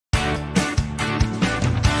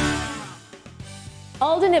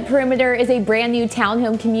Alden at Perimeter is a brand new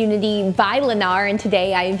townhome community by LENNAR, and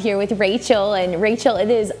today I am here with Rachel. And Rachel, it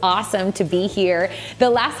is awesome to be here. The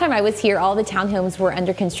last time I was here, all the townhomes were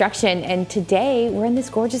under construction, and today we're in this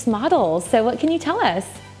gorgeous model. So what can you tell us?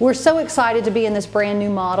 We're so excited to be in this brand new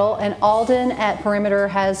model, and Alden at Perimeter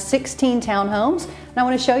has 16 townhomes, and I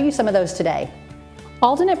want to show you some of those today.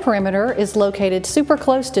 Alden at Perimeter is located super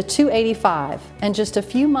close to 285 and just a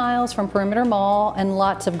few miles from Perimeter Mall and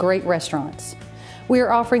lots of great restaurants. We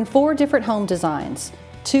are offering 4 different home designs,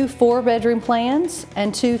 2 4-bedroom plans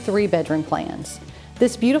and 2 3-bedroom plans.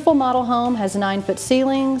 This beautiful model home has 9-foot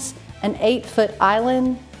ceilings, an 8-foot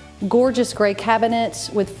island, gorgeous gray cabinets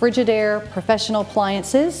with Frigidaire professional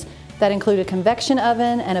appliances that include a convection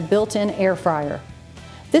oven and a built-in air fryer.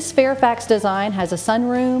 This Fairfax design has a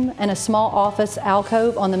sunroom and a small office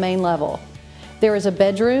alcove on the main level. There is a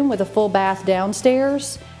bedroom with a full bath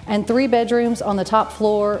downstairs and 3 bedrooms on the top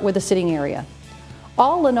floor with a sitting area.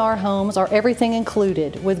 All LENNAR homes are everything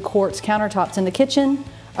included, with quartz countertops in the kitchen,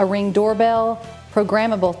 a Ring doorbell,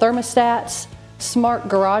 programmable thermostats, smart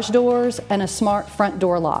garage doors, and a smart front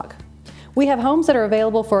door lock. We have homes that are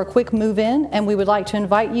available for a quick move-in, and we would like to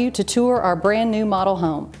invite you to tour our brand new model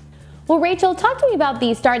home. Well, Rachel, talk to me about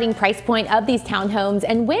the starting price point of these townhomes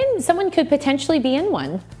and when someone could potentially be in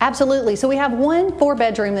one. Absolutely. So we have 1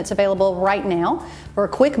 4-bedroom that's available right now for a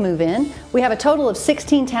quick move-in. We have a total of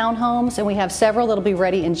 16 townhomes, and we have several that'll be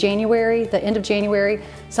ready in January, the end of January,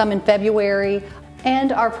 some in February.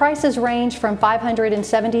 And our prices range from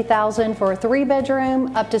 $570,000 for a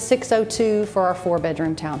 3-bedroom up to $602,000 for our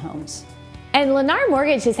 4-bedroom townhomes. And LENNAR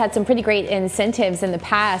Mortgage has had some pretty great incentives in the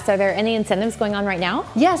past. Are there any incentives going on right now?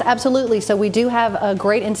 Yes, absolutely. So we do have a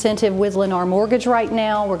great incentive with LENNAR Mortgage right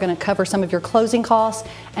now. We're going to cover some of your closing costs,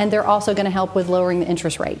 and they're also going to help with lowering the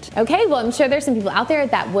interest rate. Okay, well, I'm sure there's some people out there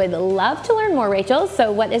that would love to learn more, Rachel.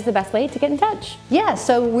 So what is the best way to get in touch? Yeah,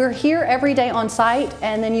 so we're here every day on site,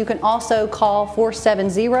 and then you can also call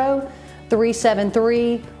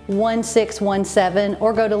 470-373-1617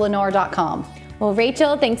 or go to lennar.com. Well,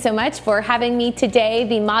 Rachel, thanks so much for having me today.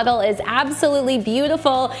 The model is absolutely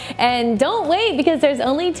beautiful, and don't wait because there's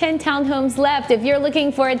only 10 townhomes left. If you're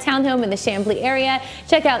looking for a townhome in the Chamblee area,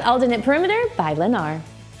 check out Alden at Perimeter by LENNAR.